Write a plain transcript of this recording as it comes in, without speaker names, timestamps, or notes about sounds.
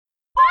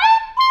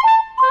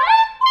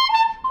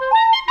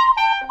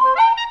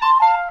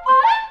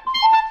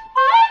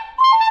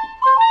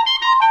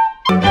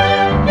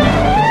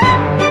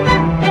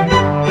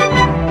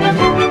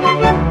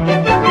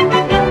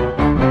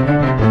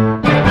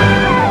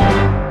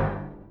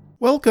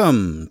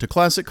Welcome to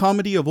Classic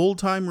Comedy of Old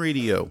Time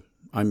Radio.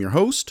 I'm your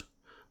host,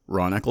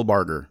 Ron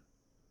Eckelbarger.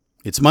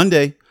 It's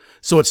Monday,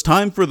 so it's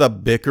time for the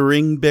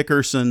Bickering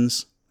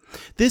Bickersons.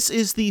 This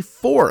is the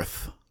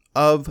fourth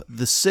of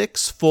the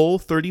 6 full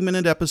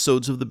 30-minute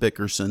episodes of the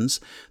Bickersons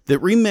that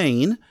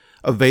remain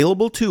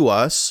available to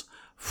us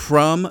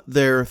from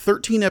their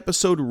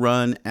 13-episode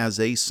run as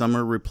a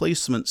summer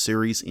replacement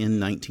series in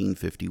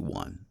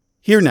 1951.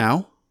 Here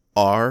now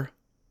are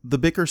The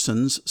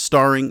Bickersons,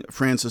 starring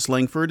Frances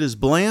Langford as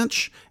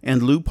Blanche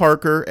and Lou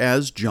Parker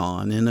as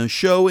John, in a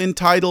show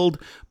entitled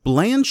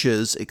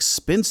Blanche's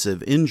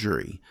Expensive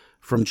Injury,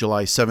 from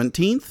July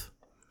 17th,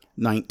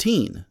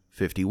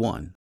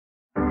 1951.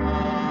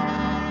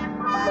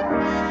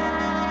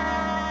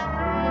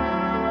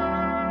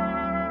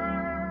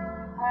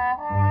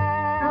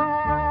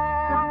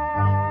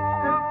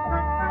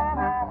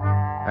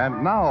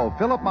 And now,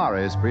 Philip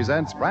Morris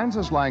presents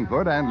Frances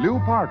Langford and Lou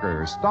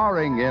Parker,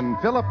 starring in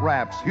Philip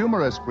Rapp's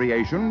humorous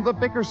creation, The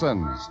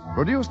Bickersons,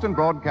 produced and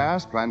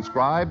broadcast,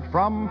 transcribed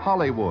from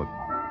Hollywood.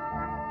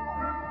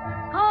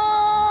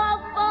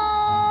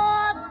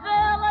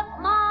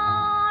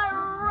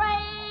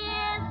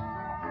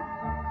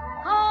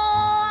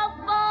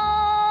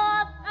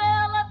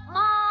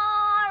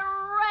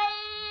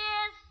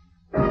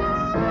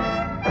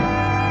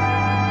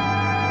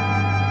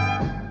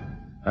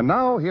 And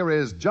now, here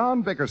is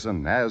John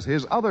Bickerson as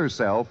his other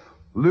self,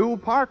 Lou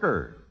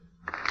Parker.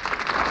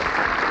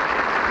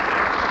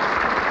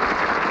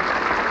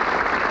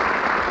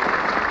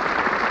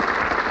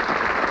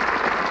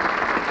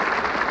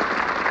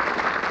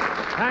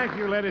 Thank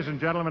you, ladies and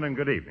gentlemen, and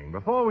good evening.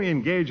 Before we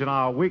engage in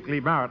our weekly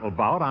marital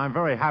bout, I'm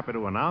very happy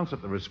to announce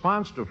that the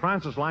response to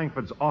Frances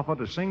Langford's offer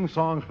to sing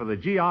songs for the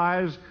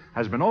GIs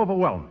has been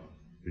overwhelming.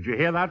 Did you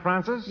hear that,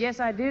 Frances? Yes,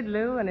 I did,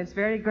 Lou, and it's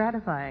very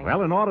gratifying.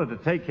 Well, in order to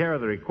take care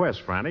of the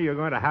request, Franny, you're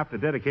going to have to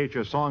dedicate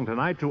your song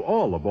tonight to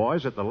all the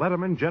boys at the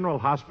Letterman General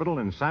Hospital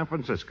in San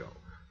Francisco.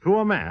 To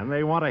a man,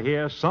 they want to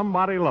hear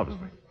Somebody Loves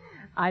Me.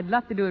 I'd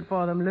love to do it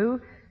for them,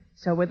 Lou.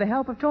 So with the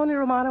help of Tony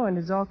Romano and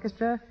his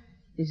orchestra,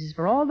 this is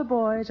for all the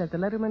boys at the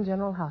Letterman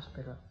General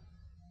Hospital.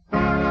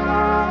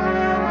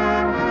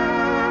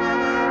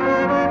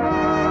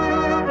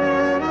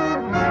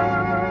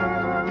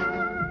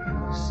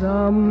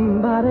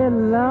 Somebody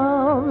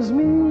loves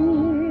me,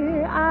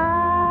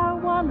 I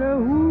wonder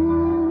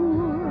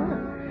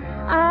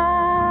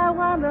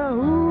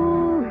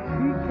who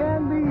he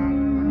can be.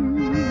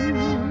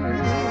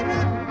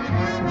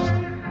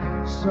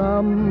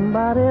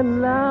 Somebody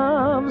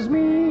loves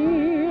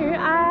me,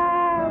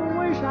 I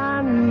wish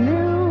I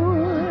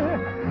knew.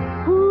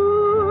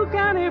 Who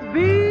can it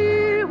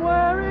be,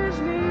 worries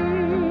me.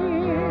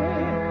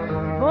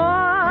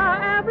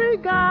 For every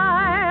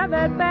guy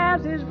that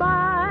passes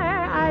by,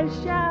 I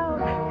shout,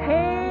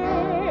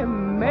 hey,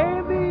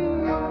 maybe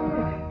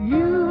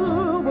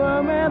you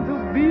were meant to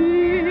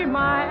be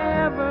my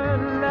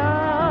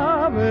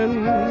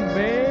ever-loving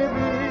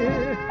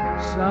baby.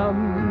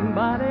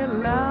 Somebody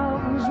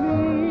loves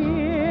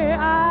me,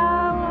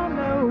 I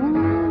wonder who.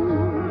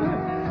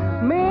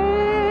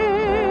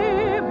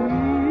 Maybe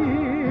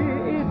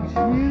it's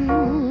you.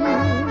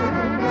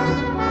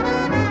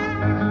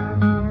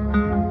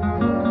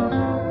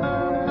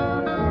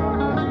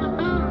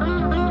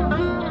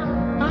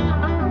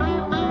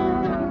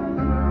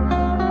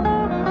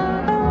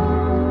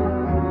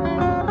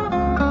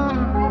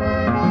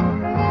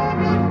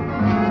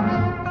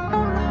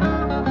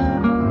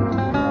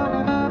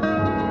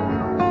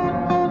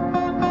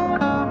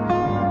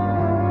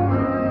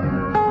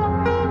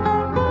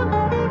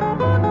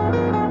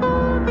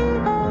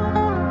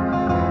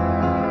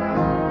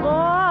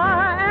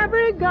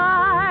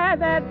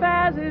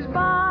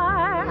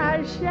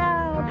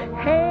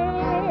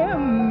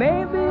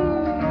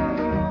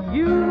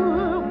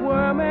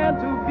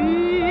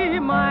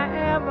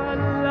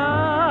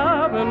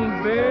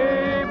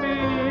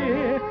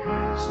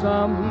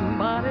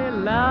 Somebody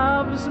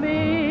loves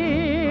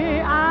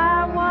me,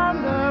 I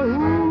wonder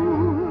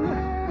who.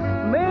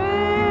 Maybe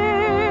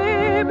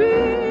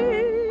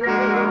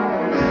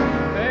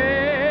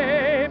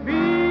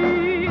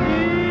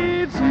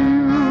it's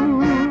you.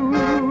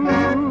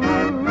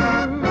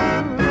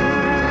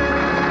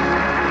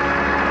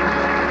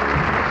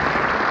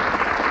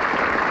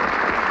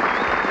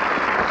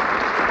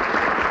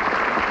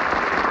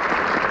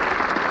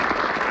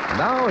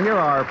 Now, here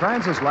are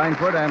Frances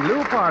Langford and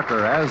Lou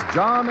Parker as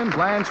John and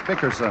Blanche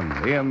Bickerson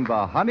in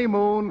The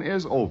Honeymoon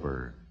is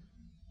Over.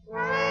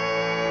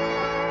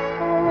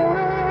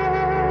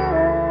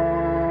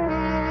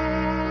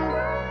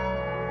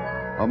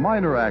 A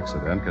minor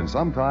accident can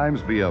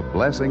sometimes be a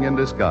blessing in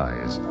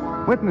disguise.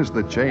 Witness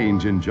the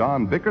change in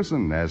John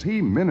Bickerson as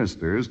he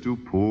ministers to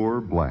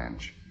poor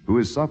Blanche, who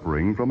is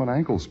suffering from an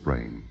ankle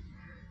sprain.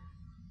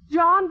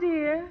 John,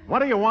 dear. What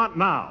do you want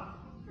now?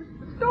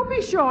 Don't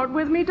be short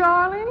with me,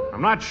 darling.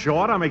 I'm not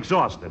short. I'm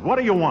exhausted. What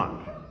do you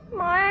want?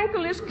 My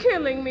ankle is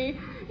killing me.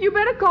 You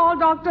better call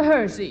Dr.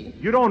 Hersey.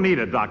 You don't need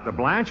it, Dr.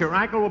 Blanche. Your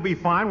ankle will be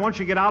fine once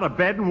you get out of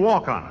bed and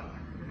walk on it.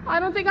 I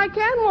don't think I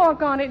can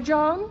walk on it,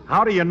 John.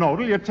 How do you know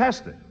till you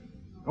test it?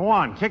 Go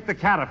on, kick the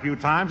cat a few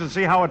times and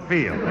see how it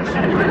feels.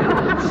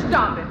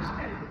 Stop it.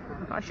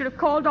 I should have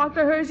called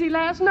Dr. Hersey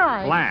last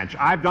night. Blanche,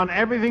 I've done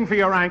everything for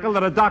your ankle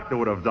that a doctor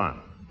would have done.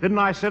 Didn't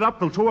I sit up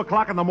till 2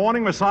 o'clock in the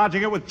morning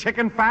massaging it with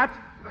chicken fat?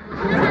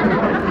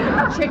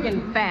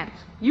 Chicken fat.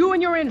 You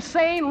and your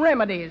insane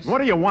remedies. What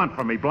do you want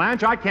from me,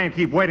 Blanche? I can't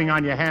keep waiting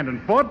on your hand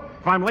and foot.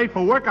 If I'm late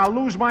for work, I'll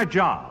lose my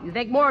job. You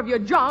think more of your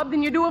job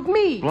than you do of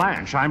me.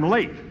 Blanche, I'm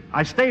late.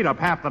 I stayed up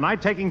half the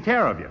night taking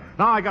care of you.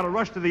 Now I gotta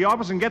rush to the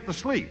office and get to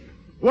sleep.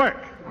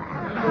 Work.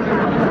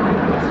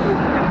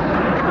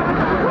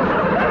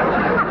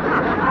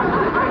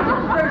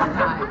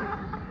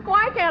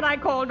 Why can't I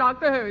call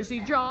Dr. Hersey,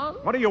 John?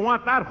 What do you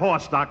want that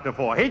horse doctor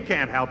for? He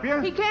can't help you.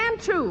 He can,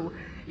 too.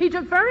 He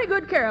took very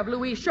good care of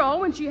Louise Shaw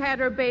when she had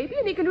her baby,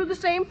 and he can do the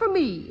same for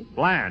me.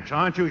 Blanche,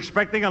 aren't you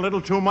expecting a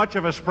little too much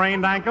of a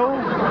sprained ankle?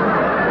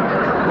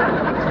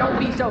 Don't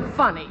be so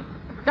funny.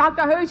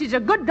 Dr. Hersey's a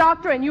good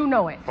doctor, and you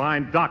know it.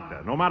 Fine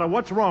doctor. No matter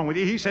what's wrong with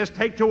you, he says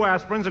take 2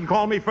 aspirins and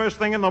call me first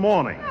thing in the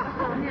morning.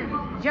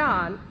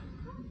 John,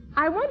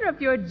 I wonder if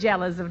you're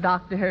jealous of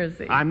Dr.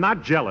 Hersey. I'm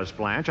not jealous,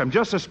 Blanche. I'm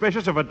just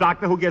suspicious of a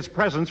doctor who gets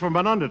presents from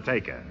an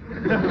undertaker.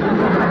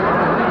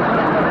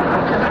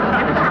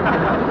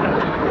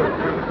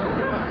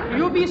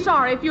 You'll be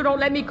sorry if you don't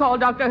let me call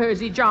Dr.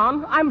 Hersey,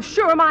 John. I'm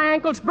sure my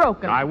ankle's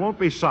broken. I won't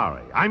be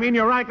sorry. I mean,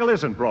 your ankle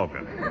isn't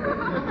broken.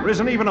 There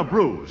isn't even a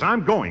bruise.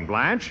 I'm going,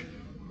 Blanche.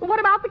 What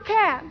about the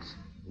cat?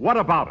 What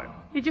about it?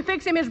 Did you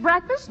fix him his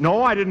breakfast?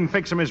 No, I didn't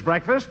fix him his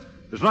breakfast.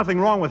 There's nothing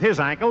wrong with his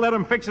ankle. Let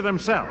him fix it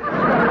himself.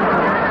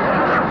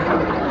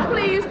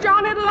 Please,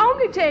 John, it'll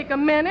only take a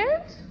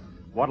minute.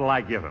 What'll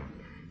I give him?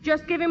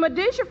 Just give him a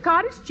dish of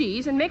cottage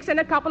cheese and mix in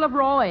a couple of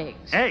raw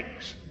eggs.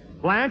 Eggs.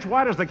 Blanche,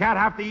 why does the cat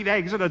have to eat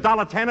eggs at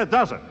 $1.10 a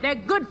dozen? They're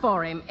good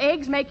for him.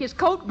 Eggs make his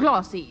coat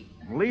glossy.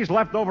 These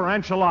leftover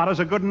enchiladas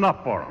are good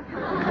enough for him.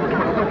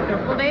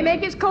 Will they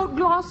make his coat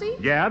glossy?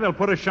 Yeah, they'll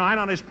put a shine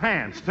on his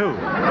pants, too.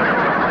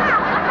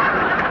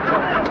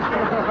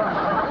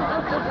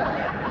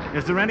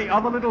 Is there any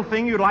other little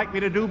thing you'd like me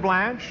to do,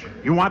 Blanche?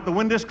 You want the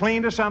windows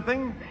cleaned or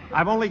something?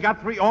 I've only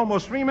got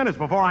almost 3 minutes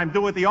before I'm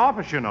due at the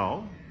office, you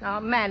know. I'll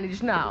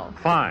manage now.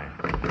 Fine.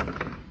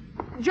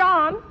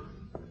 John,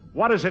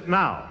 What is it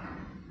now?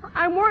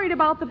 I'm worried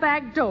about the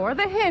back door.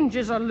 The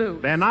hinges are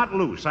loose. They're not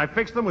loose. I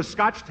fixed them with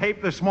Scotch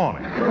tape this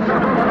morning.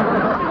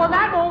 Well,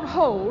 that won't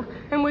hold.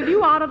 And with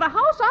you out of the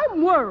house,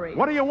 I'm worried.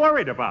 What are you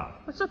worried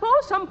about? But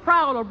suppose some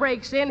prowler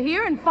breaks in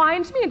here and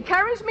finds me and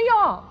carries me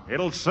off.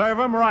 It'll serve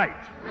him right.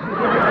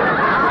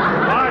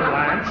 Bye,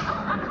 Blanche.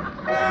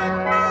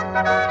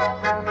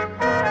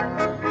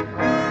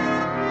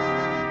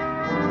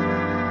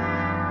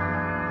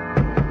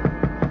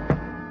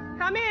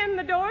 Come in.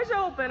 The door's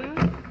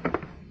open.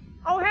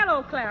 Oh,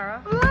 hello, Clara.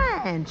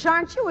 Blanche,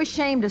 aren't you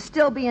ashamed to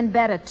still be in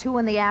bed at 2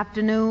 in the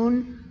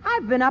afternoon?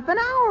 I've been up an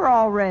hour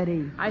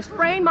already. I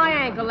sprained my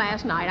ankle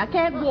last night. I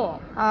can't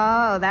walk.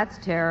 Oh, that's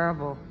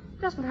terrible.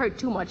 Doesn't hurt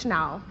too much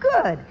now.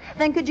 Good.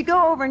 Then could you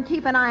go over and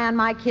keep an eye on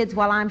my kids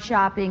while I'm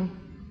shopping?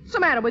 What's the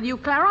matter with you,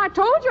 Clara? I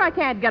told you I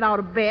can't get out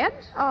of bed.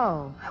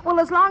 Oh. Well,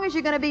 as long as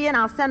you're going to be in,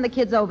 I'll send the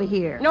kids over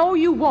here. No,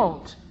 you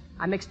won't.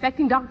 I'm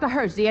expecting Dr.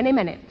 Hersey any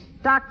minute.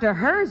 Dr.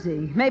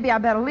 Hersey? Maybe I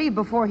better leave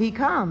before he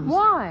comes.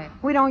 Why?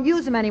 We don't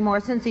use him anymore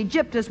since he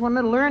gypped us when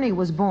little Ernie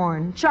was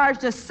born.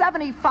 Charged us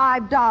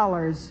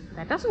 $75.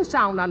 That doesn't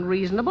sound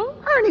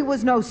unreasonable. Ernie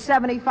was no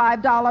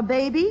 $75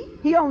 baby.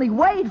 He only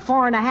weighed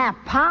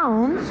 4.5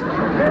 pounds.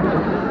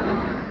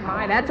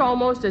 My, that's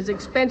almost as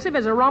expensive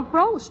as a rump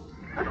roast.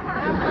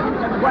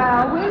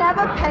 Well, we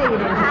never paid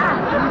him.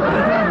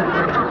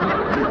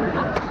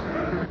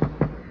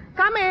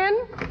 Come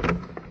in.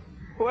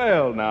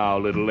 Well, now,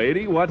 little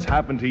lady, what's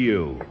happened to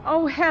you?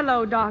 Oh,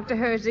 hello, Dr.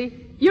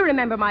 Hersey. You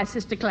remember my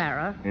sister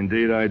Clara?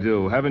 Indeed I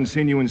do. Haven't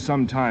seen you in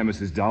some time,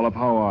 Mrs. Dollop.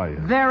 How are you?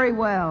 Very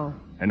well.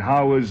 And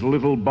how is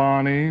little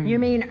Barney? You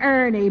mean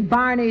Ernie.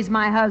 Barney's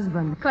my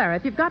husband. Clara,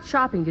 if you've got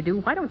shopping to do,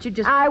 why don't you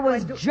just... I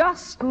was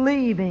just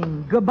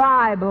leaving.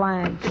 Goodbye,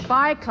 Blanche.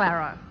 Goodbye,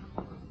 Clara.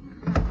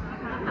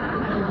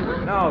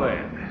 Now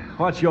then,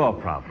 what's your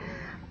problem?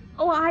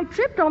 Oh, I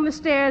tripped on the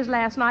stairs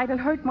last night and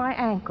hurt my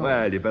ankle.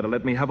 Well, you better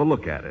let me have a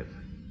look at it.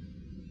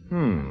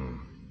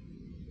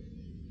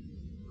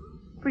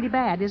 Pretty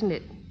bad, isn't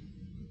it?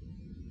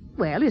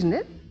 Well, isn't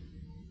it?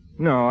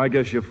 No, I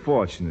guess you're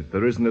fortunate.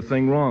 There isn't a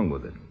thing wrong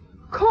with it.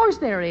 Of course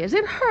there is.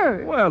 It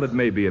hurts. Well, it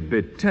may be a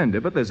bit tender,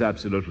 but there's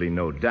absolutely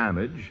no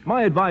damage.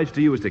 My advice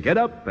to you is to get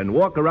up and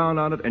walk around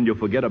on it, and you'll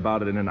forget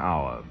about it in an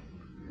hour.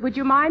 Would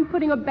you mind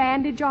putting a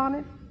bandage on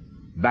it?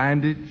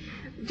 Bandage?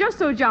 Just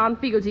so John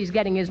feels he's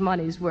getting his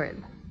money's worth.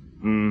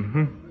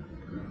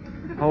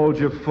 Mm-hmm. Hold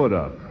your foot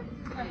up.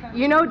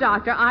 You know,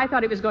 Doctor, I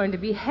thought it was going to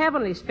be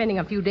heavenly spending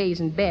a few days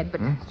in bed,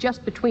 but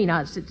just between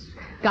us, it's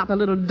gotten a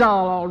little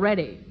dull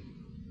already.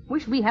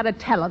 Wish we had a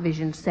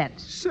television set.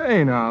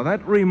 Say, now,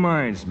 that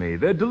reminds me.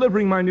 They're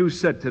delivering my new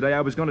set today.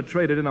 I was going to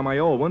trade it in on my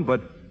old one,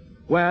 but,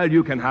 well,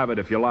 you can have it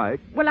if you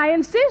like. Well, I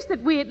insist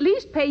that we at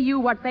least pay you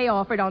what they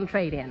offered on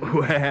trade-in.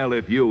 Well,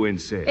 if you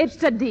insist.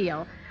 It's a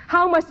deal.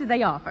 How much did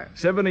they offer?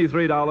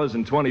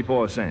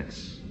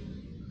 $73.24.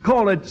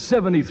 Call it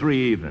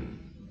 73 even.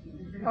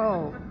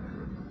 Oh.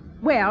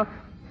 Well,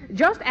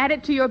 just add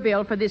it to your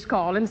bill for this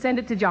call and send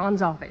it to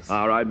John's office.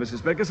 All right,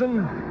 Mrs.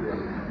 Bickerson.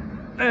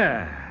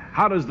 There.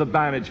 How does the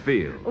bandage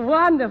feel?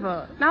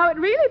 Wonderful. Now, it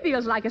really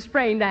feels like a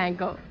sprained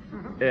ankle.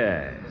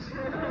 Yes.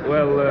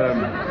 Well,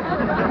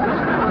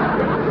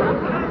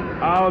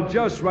 I'll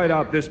just write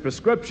out this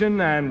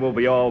prescription and we'll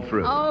be all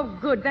through. Oh,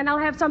 good. Then I'll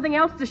have something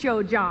else to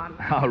show John.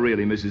 Oh,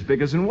 really, Mrs.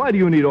 Bickerson? Why do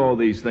you need all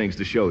these things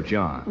to show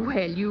John?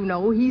 Well, you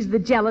know, he's the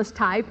jealous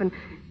type, and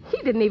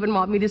he didn't even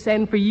want me to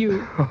send for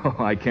you. Oh,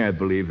 I can't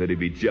believe that he'd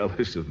be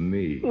jealous of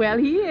me. Well,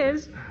 he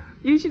is.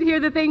 You should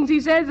hear the things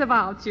he says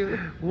about you.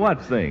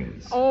 What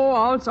things? Oh,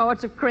 all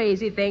sorts of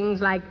crazy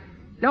things, like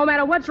no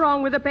matter what's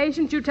wrong with the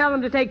patient, you tell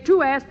him to take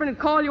 2 aspirin and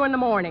call you in the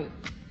morning.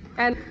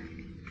 And,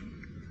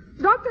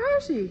 Dr.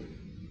 Hersey,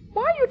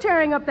 why are you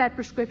tearing up that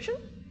prescription?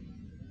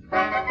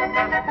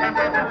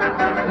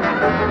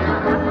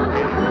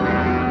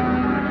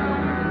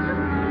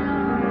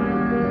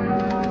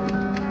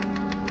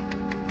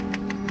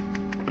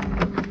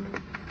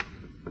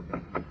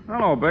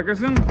 Hello,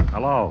 Bickerson.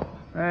 Hello.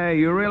 Hey,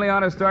 you really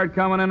ought to start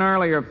coming in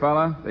earlier,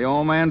 fella. The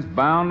old man's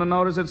bound to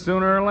notice it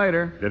sooner or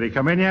later. Did he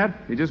come in yet?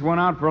 He just went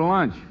out for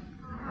lunch.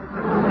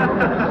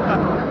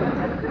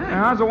 Hey,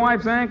 how's the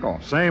wife's ankle?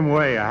 Same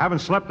way. I haven't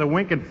slept a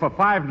wink for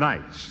 5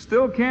 nights.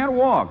 Still can't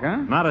walk, huh?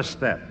 Not a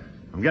step.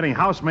 I'm getting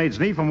housemaid's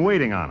knee from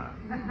waiting on her.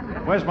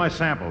 Where's my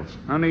samples?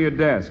 Under your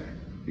desk.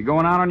 You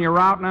going out on your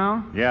route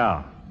now?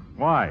 Yeah.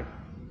 Why?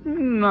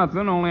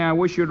 Nothing, only I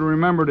wish you'd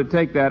remember to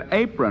take that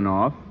apron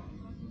off.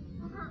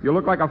 You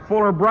look like a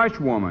Fuller Brush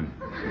woman.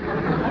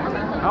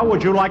 How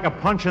would you like a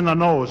punch in the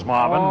nose,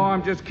 Marvin? Oh,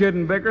 I'm just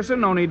kidding, Bickerson.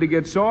 No need to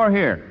get sore.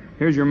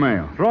 Here's your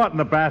mail. Throw it in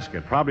the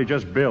basket. Probably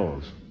just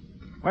bills.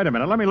 Wait a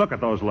minute. Let me look at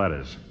those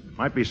letters.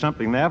 Might be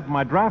something there for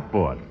my draft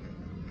board.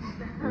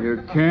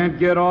 You can't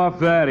get off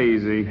that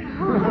easy.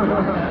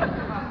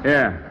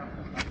 Here.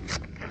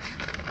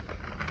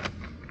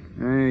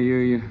 Hey,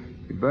 you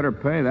better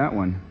pay that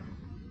one.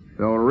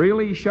 They'll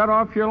really shut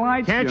off your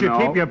lights, Can't you know.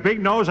 keep your big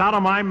nose out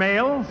of my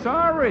mail?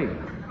 Sorry.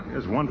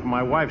 Here's one for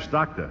my wife's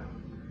doctor.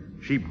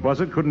 She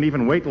buzzard couldn't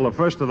even wait till the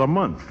first of the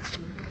month.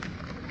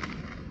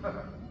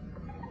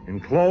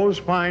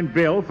 Enclosed fine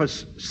bill for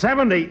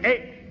 78.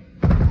 Hey,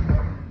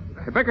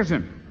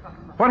 Bickerson,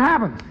 what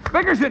happened?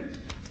 Bickerson,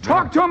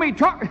 talk to me,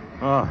 talk.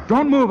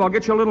 Don't move. I'll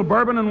get you a little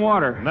bourbon and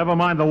water. Never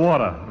mind the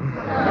water.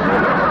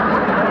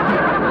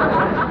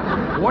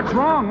 What's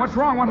wrong? What's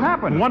wrong? What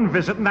happened? One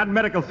visit and that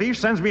medical thief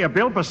sends me a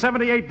bill for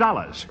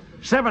 $78.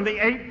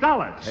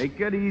 $78.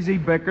 Take it easy,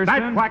 Bickerson.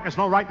 That quack has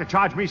no right to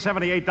charge me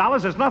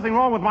 $78. There's nothing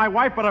wrong with my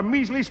wife but a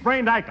measly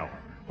sprained ankle.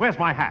 Where's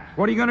my hat?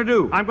 What are you going to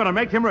do? I'm going to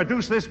make him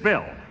reduce this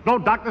bill. No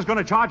doctor's going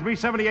to charge me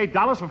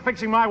 $78 for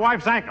fixing my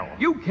wife's ankle.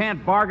 You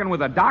can't bargain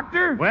with a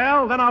doctor.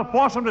 Well, then I'll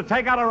force him to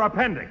take out her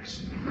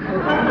appendix.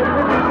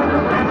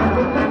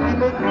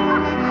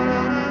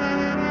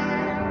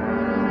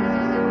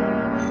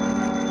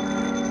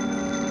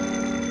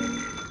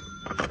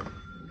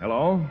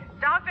 Hello?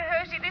 Dr.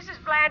 Hersey, this is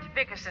Blanche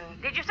Bickerson.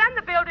 Did you send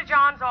the bill to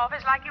John's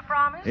office like you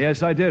promised?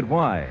 Yes, I did.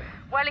 Why?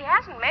 Well, he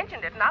hasn't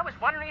mentioned it, and I was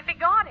wondering if he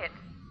got it.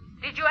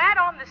 Did you add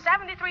on the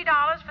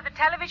 $73 for the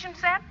television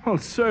set? Well,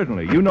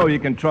 certainly. You know you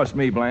can trust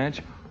me,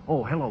 Blanche.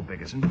 Oh, hello,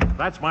 Bickerson.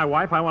 That's my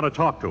wife. I want to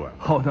talk to her.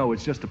 Oh, no,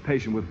 it's just a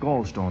patient with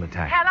gallstone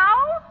attack. Hello?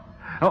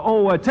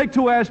 Take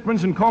 2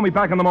 aspirins and call me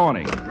back in the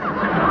morning.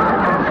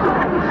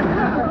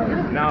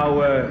 Now,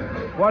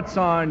 what's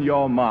on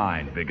your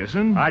mind,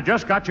 Bickerson? I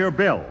just got your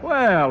bill.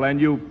 Well, and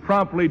you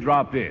promptly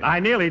dropped in. I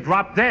nearly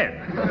dropped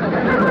dead.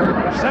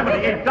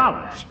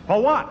 $78.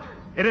 For what?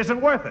 It isn't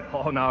worth it.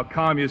 Oh, now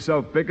calm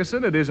yourself,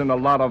 Bickerson. It isn't a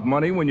lot of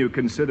money when you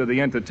consider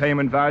the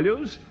entertainment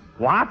values.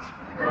 What?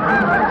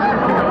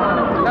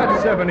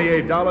 That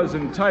 $78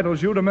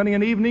 entitles you to many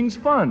an evening's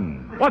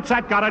fun. What's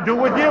that got to do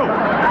with you?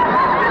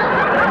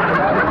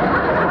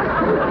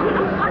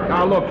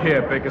 Now, look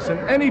here, Bickerson.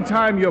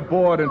 Anytime you're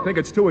bored and think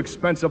it's too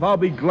expensive, I'll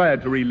be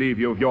glad to relieve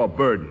you of your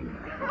burden.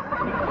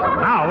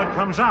 Now it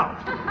comes out.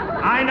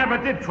 I never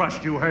did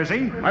trust you,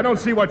 Hersey. I don't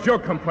see what you're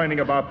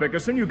complaining about,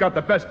 Bickerson. You got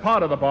the best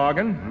part of the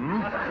bargain.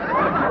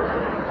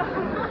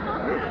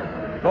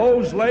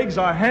 Those legs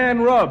are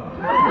hand-rubbed.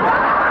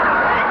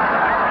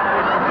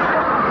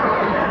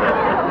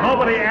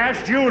 Nobody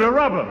asked you to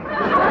rub them.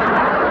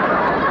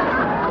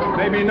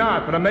 Maybe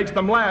not, but it makes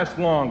them last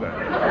longer.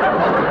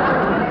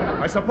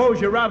 I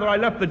suppose you'd rather I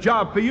left the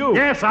job for you.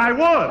 Yes, I would.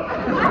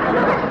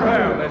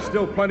 Well, there's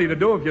still plenty to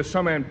do if you've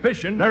some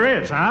ambition. There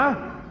is, huh?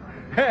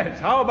 Yes,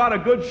 how about a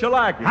good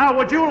shellacking? How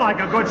would you like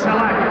a good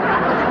shellac?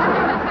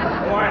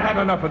 Oh, I had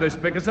enough of this,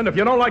 Bickerson. If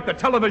you don't like the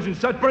television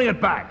set, bring it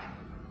back.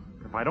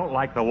 If I don't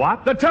like the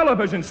what? The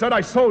television set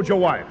I sold your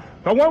wife.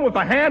 The one with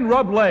the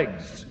hand-rubbed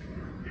legs.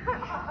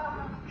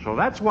 So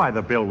that's why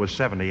the bill was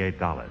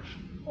 $78.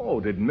 Oh,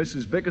 did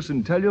Mrs.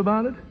 Bickerson tell you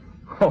about it?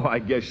 Oh, I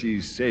guess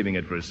she's saving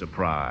it for a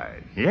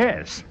surprise.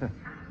 Yes.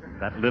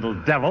 That little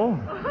devil.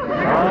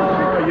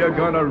 Oh, You're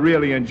going to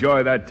really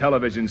enjoy that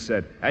television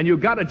set. And you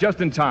got it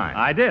just in time.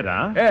 I did,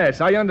 huh?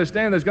 Yes, I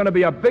understand there's going to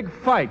be a big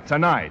fight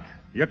tonight.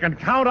 You can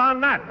count on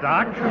that,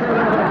 Doc.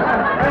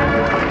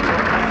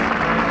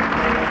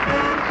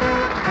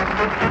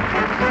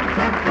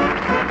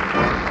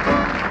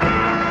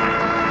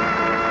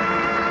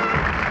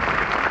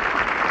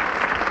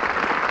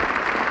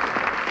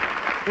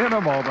 In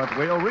a moment,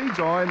 we'll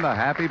rejoin the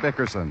Happy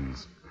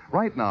Bickersons.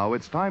 Right now,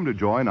 it's time to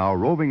join our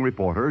roving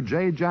reporter,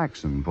 Jay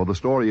Jackson, for the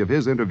story of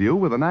his interview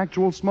with an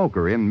actual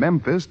smoker in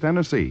Memphis,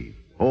 Tennessee.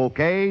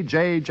 Okay,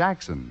 Jay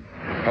Jackson.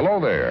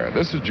 Hello there.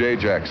 This is Jay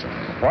Jackson.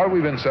 While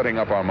we've been setting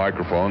up our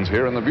microphones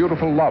here in the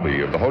beautiful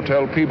lobby of the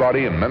Hotel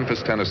Peabody in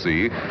Memphis,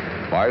 Tennessee,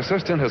 my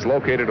assistant has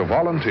located a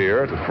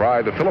volunteer to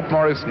try the Philip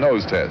Morris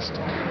nose test.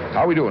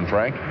 How we doing,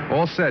 Frank?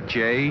 All set,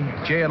 Jay.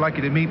 Jay, I'd like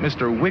you to meet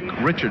Mr. Wick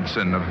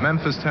Richardson of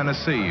Memphis,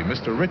 Tennessee.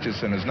 Mr.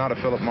 Richardson is not a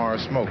Philip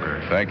Morris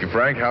smoker. Thank you,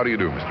 Frank. How do you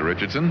do, Mr.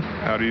 Richardson?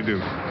 How do you do?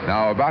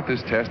 Now, about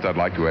this test, I'd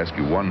like to ask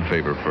you one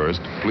favor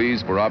first.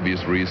 Please, for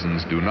obvious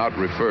reasons, do not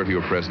refer to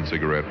your present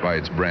cigarette by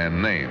its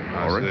brand name.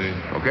 I see.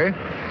 Okay?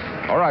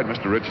 All right,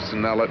 Mr.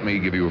 Richardson, now let me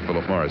give you a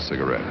Philip Morris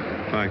cigarette.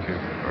 Thank you.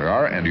 There you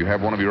are. And you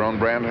have one of your own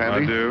brand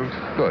handy? I do.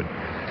 Good.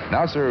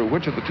 Now, sir,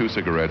 which of the two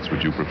cigarettes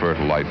would you prefer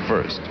to light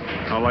first?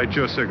 I'll light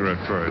your cigarette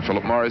The first.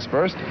 Philip Morris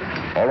first?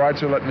 All right,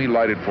 sir, let me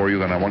light it for you.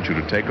 Then I want you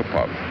to take a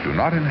puff. Do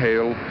not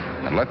inhale,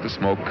 and let the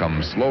smoke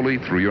come slowly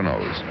through your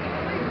nose.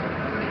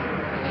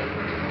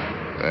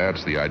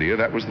 That's the idea.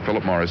 That was the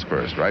Philip Morris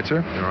first, right,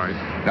 sir? All right.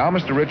 Now,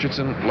 Mr.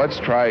 Richardson, let's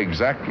try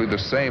exactly the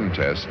same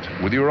test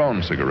with your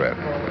own cigarette,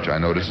 which I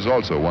notice is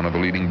also one of the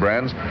leading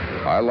brands.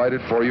 I'll light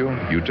it for you.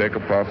 You take a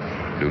puff.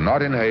 Do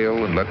not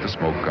inhale, and let the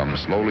smoke come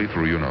slowly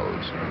through your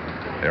nose.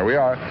 There we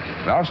are.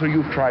 Now, sir,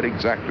 you've tried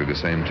exactly the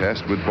same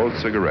test with both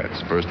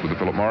cigarettes. First with the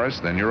Philip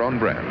Morris, then your own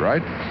brand,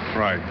 right?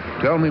 Right.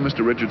 Tell me,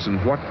 Mr. Richardson,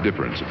 what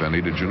difference, if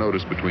any, did you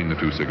notice between the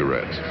two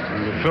cigarettes?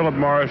 The Philip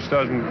Morris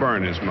doesn't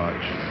burn as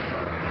much.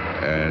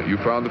 And you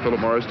found the Philip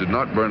Morris did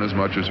not burn as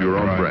much as your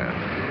own Right.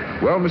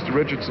 brand. Well, Mr.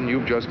 Richardson,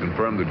 you've just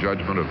confirmed the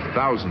judgment of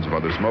thousands of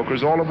other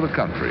smokers all over the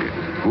country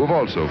who have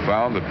also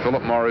found that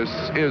Philip Morris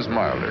is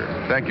milder.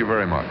 Thank you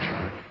very much.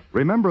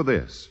 Remember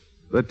this.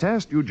 The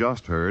test you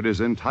just heard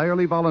is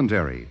entirely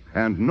voluntary,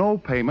 and no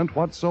payment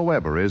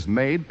whatsoever is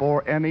made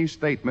for any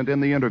statement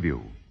in the interview.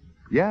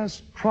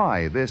 Yes,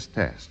 try this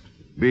test.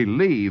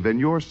 Believe in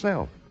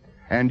yourself,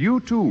 and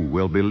you too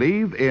will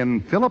believe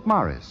in Philip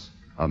Morris,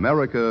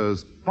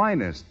 America's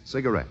finest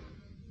cigarette.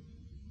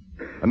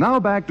 And now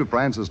back to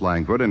Francis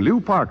Langford and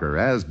Lew Parker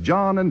as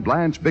John and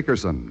Blanche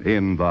Bickerson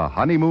in The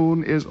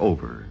Honeymoon is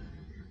Over.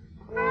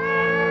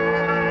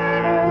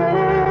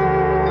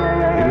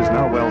 It is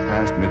now well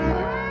past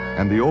midnight.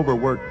 And the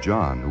overworked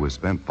John, who has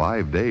spent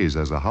 5 days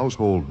as a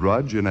household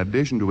drudge in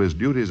addition to his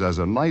duties as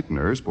a night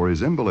nurse for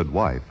his invalid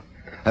wife,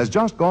 has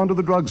just gone to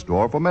the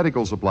drugstore for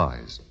medical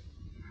supplies.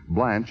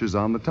 Blanche is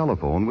on the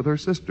telephone with her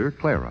sister,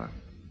 Clara.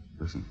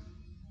 Listen.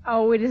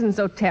 Oh, it isn't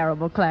so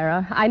terrible,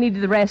 Clara. I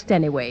needed the rest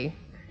anyway.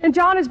 And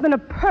John has been a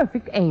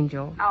perfect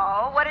angel.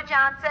 Oh, what did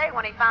John say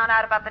when he found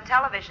out about the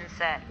television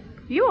set?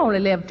 You only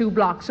live 2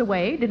 blocks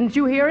away. Didn't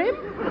you hear him?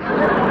 He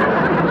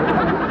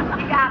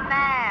got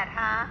mad,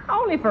 huh?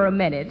 Only for a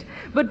minute.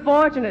 But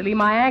fortunately,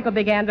 my ankle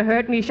began to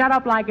hurt and he shut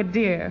up like a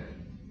deer.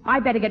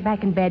 I'd better get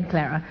back in bed,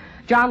 Clara.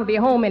 John will be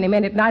home any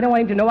minute, and I don't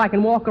want him to know I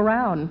can walk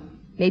around.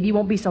 Maybe he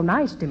won't be so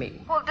nice to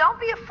me. Well, don't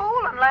be a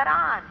fool and let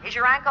on. Is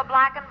your ankle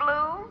black and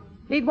blue?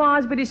 It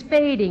was, but it's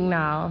fading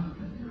now.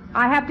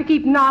 I have to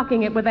keep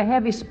knocking it with a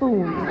heavy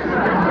spoon.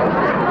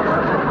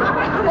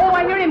 Oh,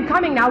 I hear him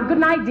coming now. Good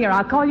night, dear.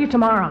 I'll call you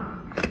tomorrow.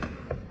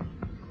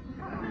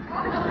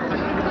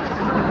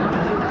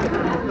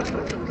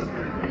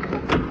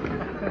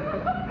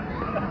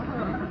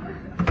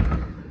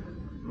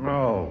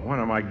 Oh, when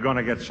am I going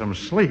to get some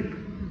sleep?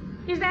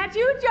 Is that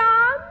you,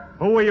 John?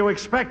 Who were you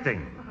expecting?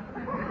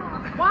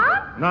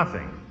 What?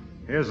 Nothing.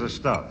 Here's the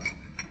stuff.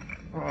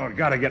 Oh, I've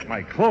got to get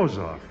my clothes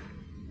off.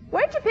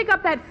 Where'd you pick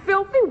up that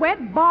filthy,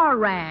 wet bar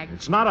rag?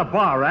 It's not a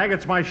bar rag,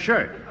 it's my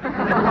shirt.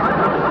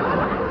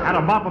 Had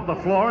to mop up the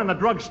floor in the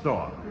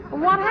drugstore.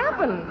 What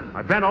happened?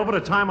 I bent over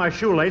to tie my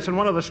shoelace, and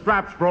one of the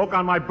straps broke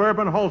on my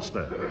bourbon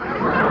holster.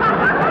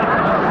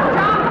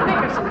 John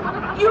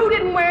Bickerson, you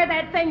didn't wear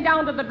that thing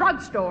down to the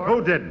drugstore.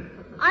 Who didn't?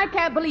 I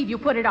can't believe you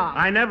put it on.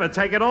 I never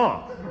take it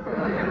off.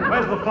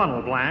 Where's the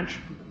funnel, Blanche?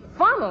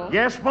 Funnel?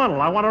 Yes,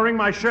 funnel. I want to wring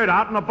my shirt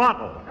out in a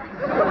bottle.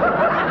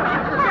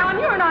 John,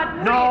 you're not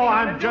really No, gonna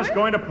I'm do just it.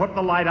 going to put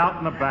the light out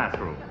in the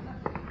bathroom.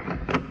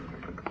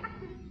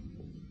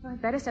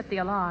 I'd better set the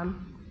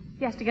alarm.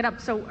 He has to get up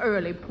so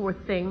early, poor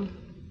thing.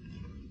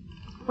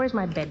 Where's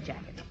my bed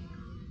jacket?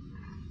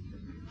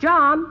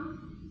 John?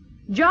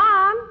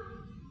 John?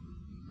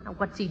 Now,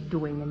 what's he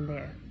doing in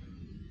there?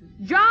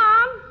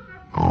 John?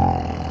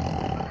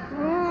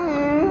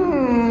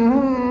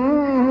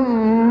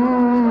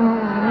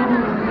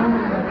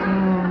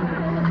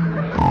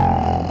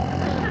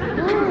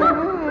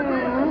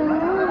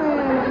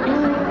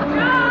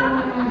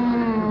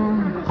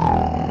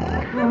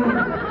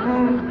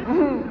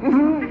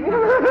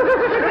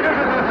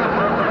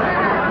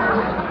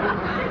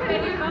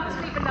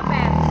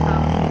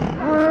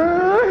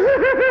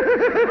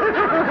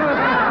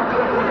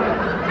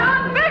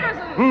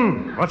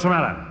 What's the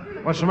matter?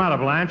 What's the matter,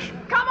 Blanche?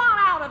 Come on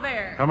out of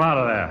there. Come out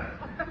of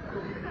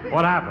there.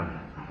 What happened?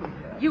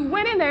 You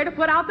went in there to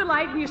put out the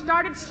light and you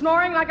started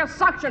snoring like a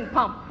suction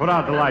pump. Put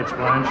out the lights,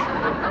 Blanche.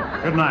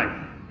 Good night.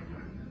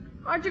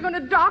 Aren't you going to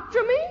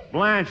doctor me?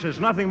 Blanche, there's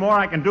nothing more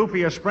I can do for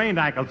your sprained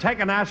ankle. Take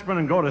an aspirin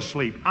and go to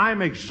sleep.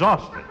 I'm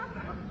exhausted.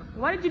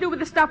 What did you do with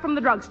the stuff from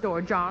the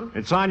drugstore, John?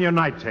 It's on your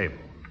night table.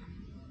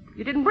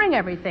 You didn't bring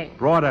everything.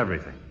 Brought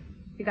everything.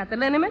 You got the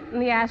liniment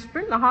and the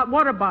aspirin and the hot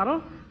water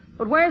bottle.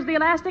 But where's the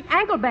elastic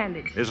ankle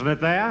bandage? Isn't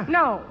it there?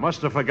 No.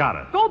 Must have forgot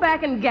it. Go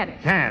back and get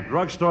it. Can't.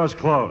 Drugstore's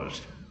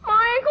closed.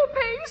 My ankle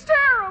pains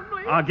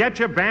terribly. I'll get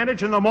your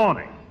bandage in the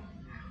morning.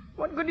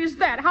 What good is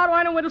that? How do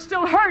I know it'll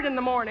still hurt in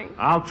the morning?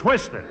 I'll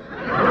twist it.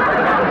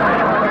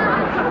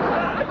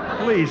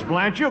 Please,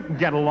 Blanche, you can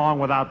get along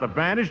without the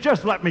bandage.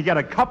 Just let me get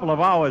a couple of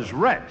hours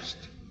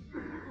rest.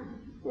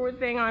 Poor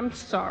thing, I'm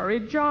sorry,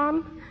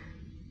 John.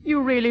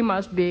 You really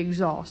must be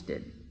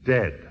exhausted.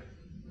 Dead.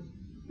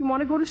 You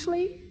want to go to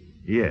sleep?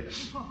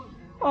 Yes.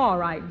 All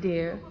right,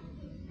 dear.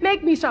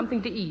 Make me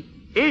something to eat.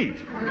 Eat?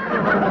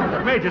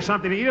 I made you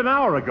something to eat an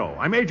hour ago.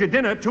 I made you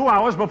dinner 2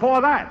 hours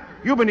before that.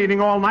 You've been eating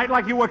all night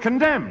like you were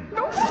condemned.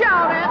 Don't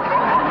shout at me.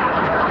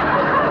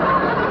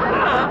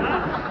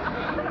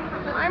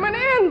 I'm an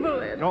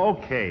invalid.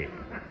 Okay.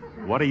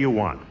 What do you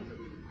want?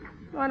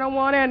 I don't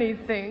want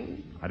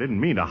anything. I didn't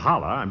mean to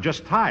holler. I'm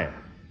just tired.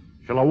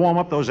 Shall I warm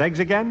up those eggs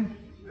again?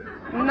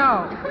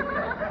 No.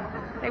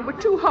 They were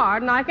too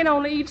hard, and I can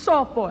only eat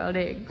soft-boiled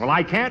eggs. Well,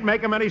 I can't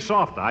make them any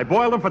softer. I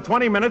boiled them for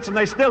 20 minutes, and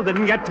they still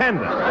didn't get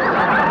tender.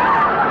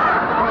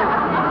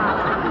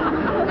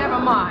 Never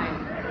mind.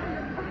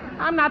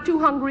 I'm not too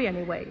hungry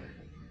anyway.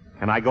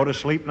 Can I go to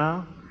sleep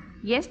now?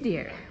 Yes,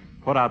 dear.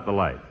 Put out the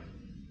light.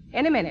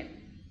 In a minute.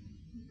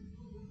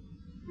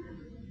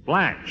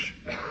 Blanche,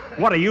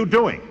 what are you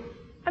doing?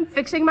 I'm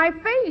fixing my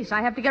face.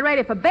 I have to get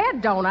ready for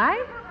bed, don't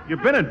I?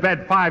 You've been in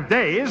bed 5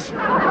 days.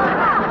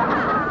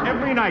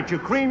 Every night you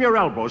cream your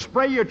elbows,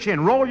 spray your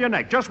chin, roll your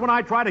neck, just when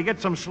I try to get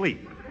some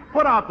sleep.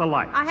 Put out the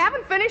light. I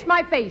haven't finished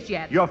my face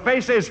yet. Your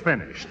face is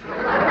finished.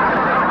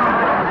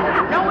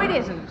 No, it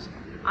isn't.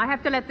 I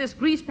have to let this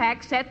grease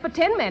pack set for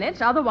 10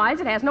 minutes, otherwise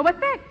it has no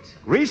effect.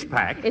 Grease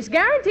pack? It's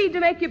guaranteed to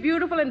make you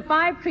beautiful in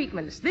 5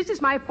 treatments. This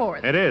is my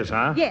 4th. It is,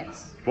 huh?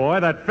 Yes. Boy,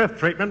 that 5th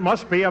treatment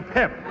must be a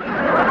pip.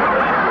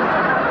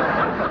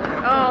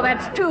 Oh,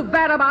 that's too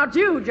bad about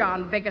you,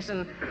 John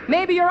Bickerson.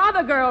 Maybe your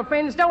other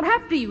girlfriends don't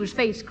have to use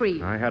face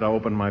cream. I had to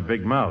open my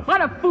big mouth. What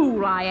a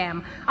fool I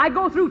am. I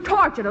go through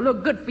torture to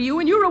look good for you,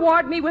 and you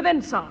reward me with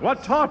insults.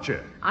 What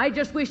torture? I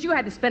just wish you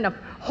had to spend a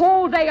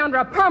whole day under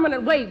a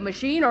permanent wave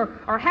machine or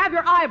have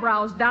your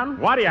eyebrows done.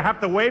 Why do you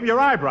have to wave your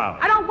eyebrows?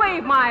 I don't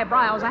wave my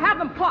eyebrows. I have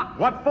them plucked.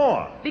 What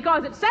for?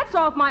 Because it sets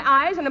off my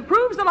eyes and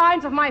improves the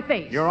lines of my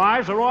face. Your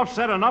eyes are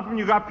offset enough and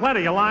you got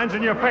plenty of lines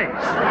in your face.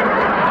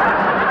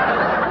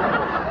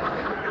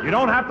 You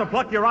don't have to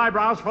pluck your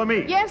eyebrows for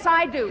me. Yes,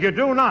 I do. You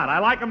do not. I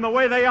like them the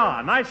way they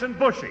are, nice and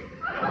bushy.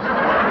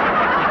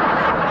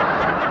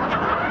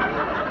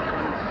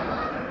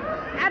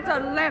 That's a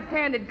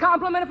left-handed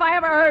compliment if I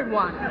ever heard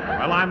one.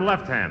 Well, I'm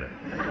left-handed.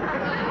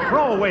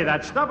 Throw away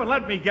that stuff and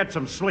let me get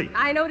some sleep.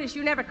 I notice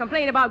you never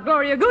complain about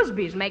Gloria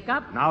Gooseby's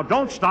makeup. Now,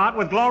 don't start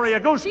with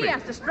Gloria Gooseby. She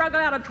has to struggle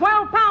out of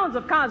 12 pounds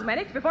of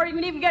cosmetics before you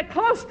can even get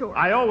close to her.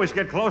 I always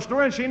get close to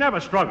her and she never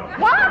struggles.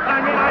 What?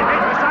 I mean, I hate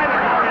the sight of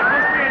Gloria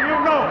Gooseby and you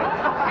know it.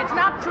 It's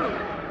not true.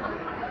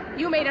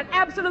 You made an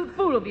absolute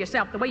fool of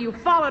yourself the way you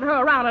followed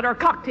her around at her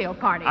cocktail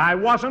party. I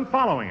wasn't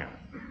following her.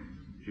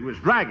 She was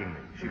dragging me.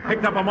 She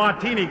picked up a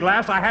martini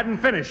glass I hadn't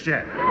finished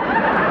yet.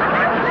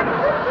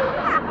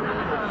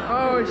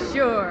 Oh,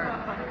 sure.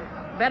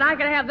 Bet I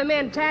could have the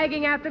men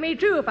tagging after me,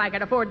 too, if I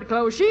could afford the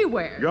clothes she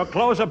wears. Your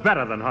clothes are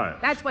better than hers.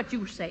 That's what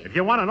you say. If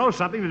you want to know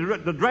something,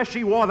 the dress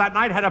she wore that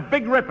night had a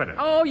big rip in it.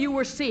 Oh, you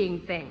were seeing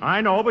things. I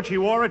know, but she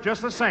wore it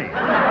just the same.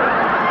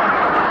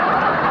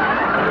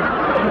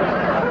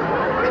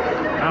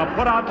 Now,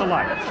 put out the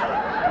lights.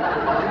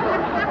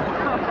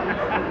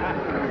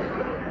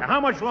 Now, how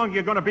much longer are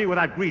you going to be with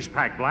that grease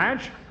pack,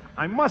 Blanche?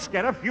 I must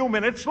get a few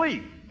minutes'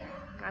 sleep.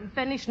 I'm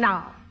finished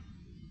now.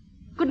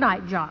 Good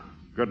night, John.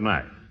 Good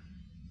night.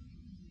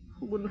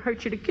 It wouldn't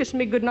hurt you to kiss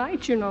me good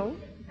night, you know.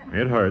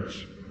 It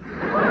hurts.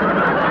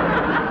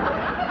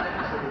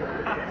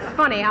 It's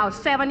funny how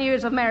 7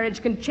 years of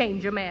marriage can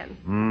change a man.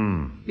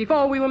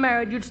 Before we were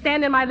married, you'd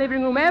stand in my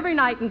living room every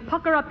night and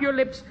pucker up your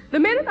lips the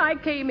minute I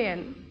came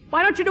in.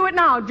 Why don't you do it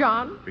now,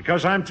 John?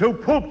 Because I'm too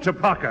pooped to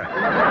pucker.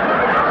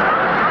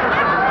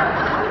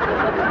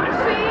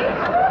 See?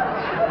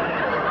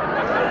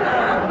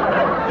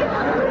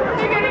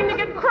 Beginning to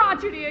get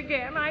crotchety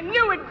again. I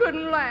knew it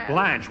couldn't last.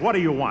 Blanche, what do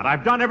you want?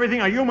 I've done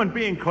everything a human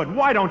being could.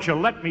 Why don't you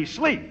let me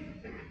sleep?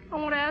 I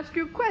want to ask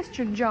you a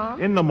question,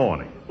 John. In the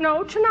morning.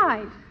 No,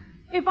 tonight.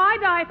 If I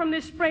die from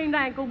this sprained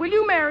ankle, will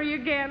you marry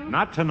again?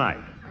 Not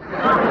tonight.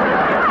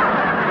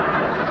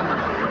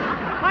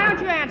 Why don't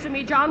you answer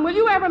me, John? Will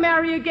you ever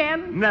marry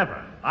again?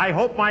 Never. I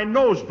hope my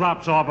nose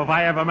drops off if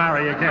I ever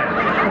marry again.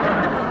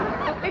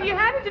 If you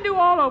had it to do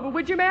all over,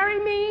 would you marry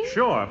me?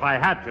 Sure, if I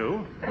had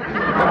to.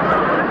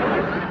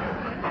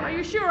 Are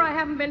you sure I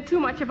haven't been too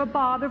much of a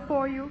bother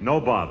for you? No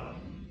bother.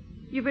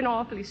 You've been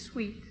awfully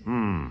sweet.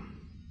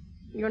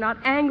 You're not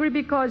angry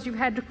because you've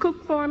had to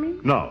cook for me?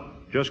 No,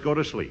 just go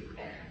to sleep.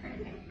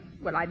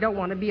 Well, I don't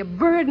want to be a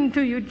burden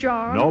to you,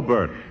 John. No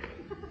burden.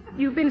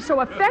 You've been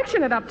so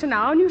affectionate up to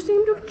now, and you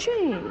seem to have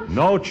changed.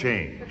 No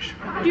change.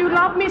 Do you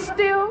love me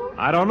still?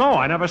 I don't know.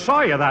 I never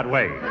saw you that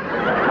way.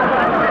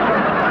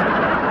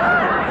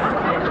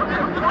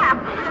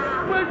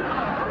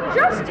 Well,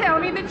 just tell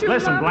me that you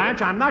Listen, love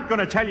Blanche, I'm not going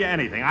to tell you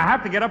anything. I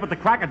have to get up at the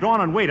crack of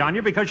dawn and wait on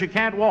you because you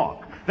can't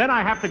walk. Then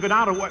I have to go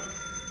down to work.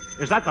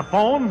 Is that the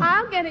phone?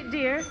 I'll get it,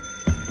 dear.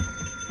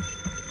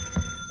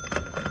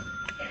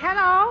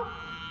 Hello?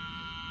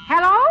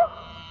 Hello?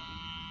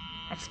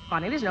 That's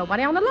funny. There's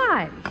nobody on the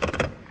line.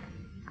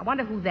 I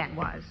wonder who that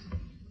was.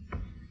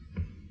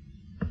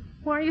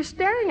 Why are you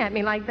staring at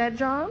me like that,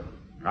 John?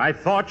 I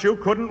thought you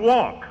couldn't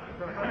walk.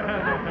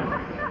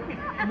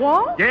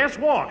 Walk? Yes,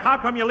 walk. How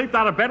come you leaped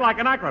out of bed like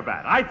an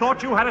acrobat? I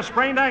thought you had a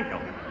sprained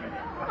ankle.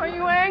 Are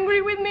you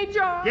angry with me,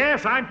 John?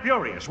 Yes, I'm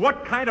furious.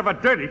 What kind of a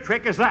dirty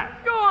trick is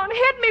that? Go on,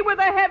 hit me with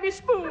a heavy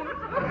spoon.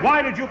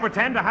 Why did you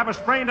pretend to have a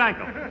sprained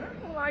ankle?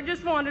 Well, I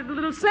just wanted a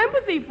little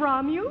sympathy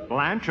from you.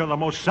 Blanche, you're the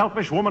most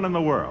selfish woman in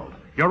the world.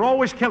 You're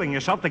always killing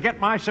yourself to get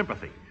my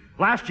sympathy.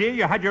 Last year,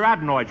 you had your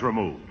adenoids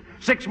removed.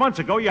 6 months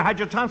ago, you had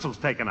your tonsils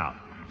taken out.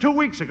 2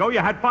 weeks ago, you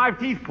had 5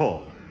 teeth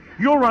pulled.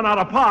 You'll run out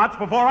of parts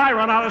before I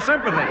run out of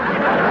sympathy.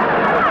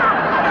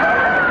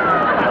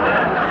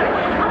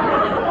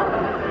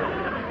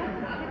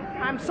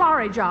 I'm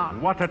sorry,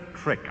 John. What a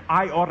trick.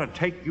 I ought to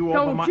take you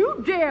over my... Don't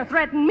you dare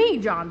threaten me,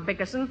 John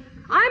Bickerson.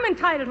 I'm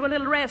entitled to a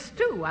little rest,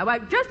 too. I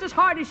work just as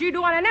hard as you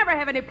do, and I never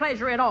have any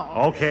pleasure at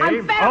all. Okay,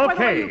 I'm fed up with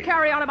the way okay. you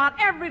carry on about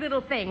every little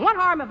thing. What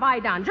harm have I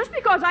done? Just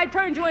because I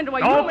turned you into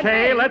a human being.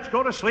 Okay, let's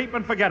go to sleep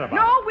and forget about it.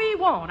 No, we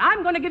won't.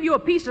 I'm going to give you a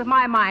piece of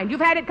my mind.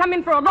 You've had it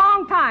coming for a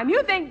long time.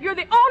 You think you're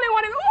the only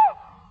one who...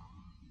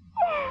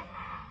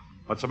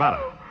 What's the matter?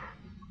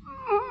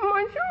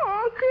 My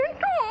jaw can't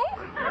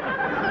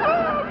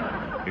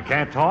talk. You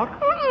can't talk?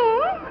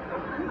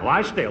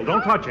 Lie still.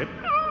 Don't touch it.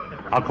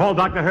 I'll call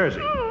Dr. Hersey.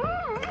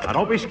 Now,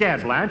 don't be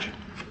scared, Blanche.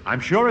 I'm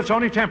sure it's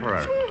only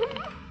temporary.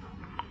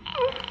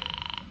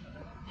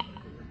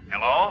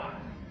 Hello?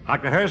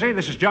 Dr. Hersey,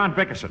 this is John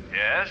Bickerson.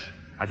 Yes?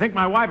 I think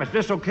my wife has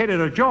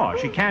dislocated her jaw.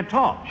 She can't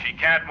talk. She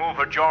can't move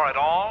her jaw at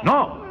all?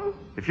 No.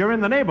 If you're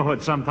in the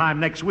neighborhood sometime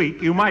next week,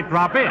 you might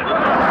drop in.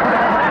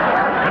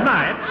 Good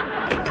night.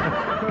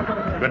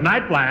 Good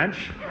night,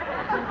 Blanche.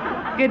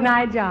 Good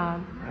night,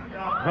 John.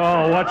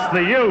 Oh, what's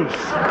the use?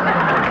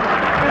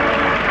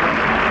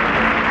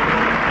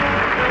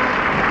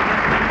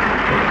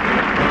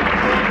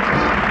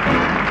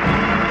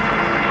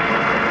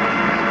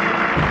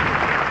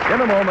 In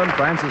a moment,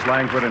 Francis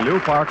Langford and Lou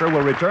Parker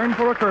will return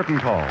for a curtain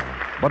call.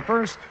 But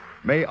first,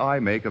 may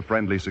I make a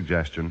friendly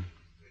suggestion?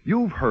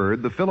 You've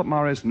heard the Philip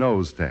Morris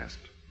nose test.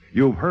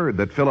 You've heard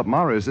that Philip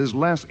Morris is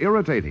less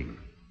irritating.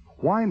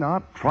 Why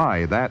not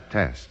try that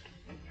test?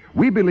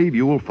 We believe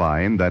you will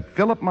find that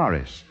Philip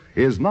Morris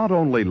is not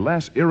only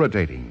less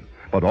irritating,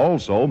 but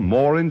also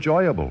more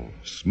enjoyable,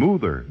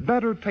 smoother,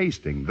 better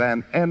tasting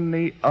than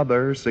any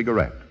other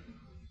cigarette.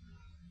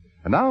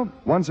 And now,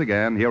 once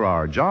again, here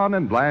are John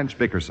and Blanche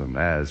Bickerson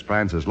as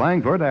Francis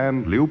Langford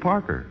and Lou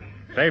Parker.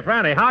 Say,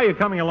 Franny, how are you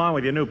coming along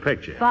with your new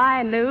picture?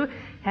 Fine, Lou.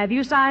 Have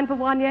you signed for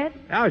one yet?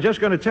 I was just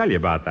going to tell you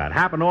about that.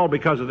 Happened all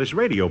because of this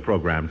radio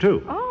program,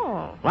 too.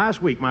 Oh.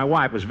 Last week, my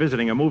wife was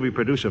visiting a movie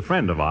producer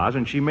friend of ours,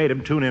 and she made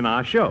him tune in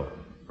our show.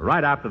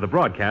 Right after the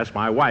broadcast,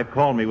 my wife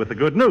called me with the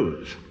good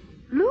news.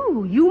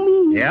 Lou, you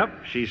mean...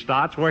 Yep, she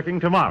starts working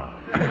tomorrow.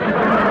 Good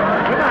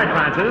night,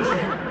 Francis.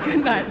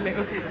 Good night,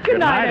 Lou. Good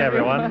night,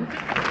 everyone.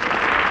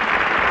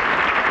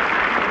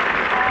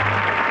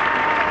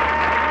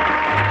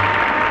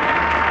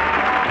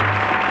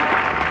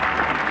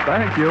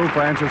 Thank you,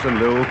 Francis and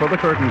Lou, for the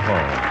curtain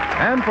call.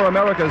 And for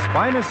America's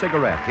finest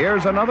cigarette,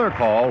 here's another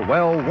call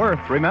well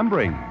worth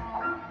remembering.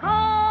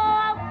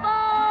 Call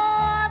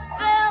for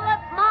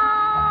Philip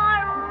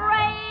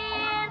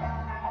Morris.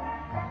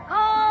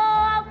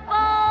 Call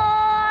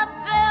for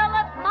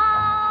Philip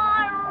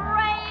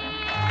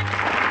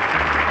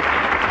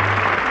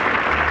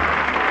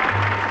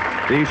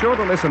Morris. Be sure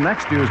to listen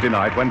next Tuesday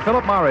night when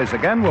Philip Morris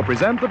again will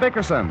present The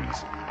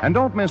Bickersons. And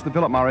don't miss the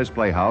Philip Morris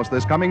Playhouse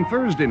this coming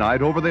Thursday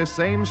night over this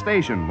same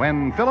station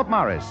when Philip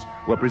Morris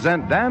will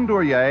present Dan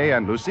Duryea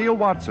and Lucille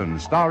Watson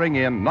starring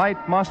in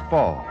Night Must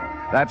Fall.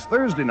 That's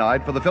Thursday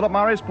night for the Philip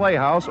Morris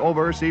Playhouse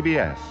over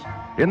CBS.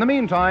 In the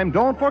meantime,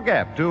 don't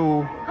forget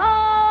to...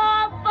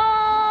 Call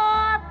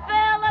for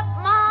Philip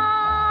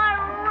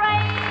Morris.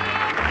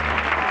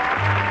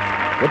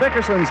 The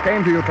Bickersons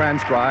came to you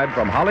transcribed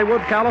from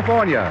Hollywood,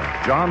 California.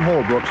 John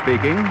Holbrook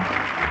speaking.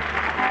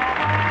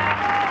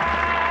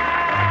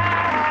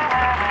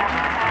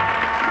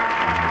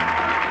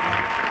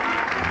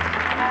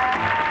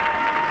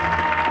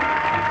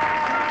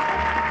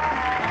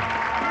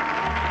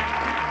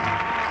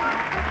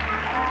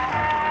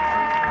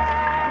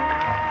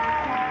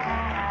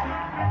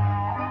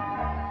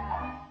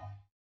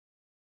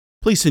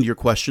 Please send your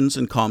questions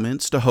and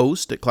comments to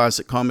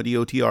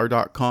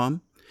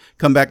host@classiccomedyotr.com.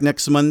 Come back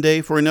next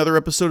Monday for another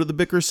episode of The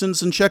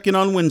Bickersons, and check in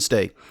on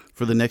Wednesday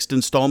for the next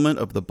installment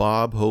of The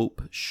Bob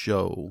Hope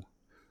Show.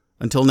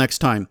 Until next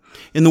time,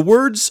 in the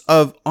words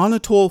of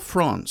Anatole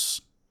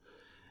France,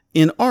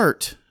 in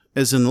art,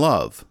 as in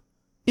love,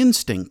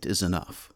 instinct is enough.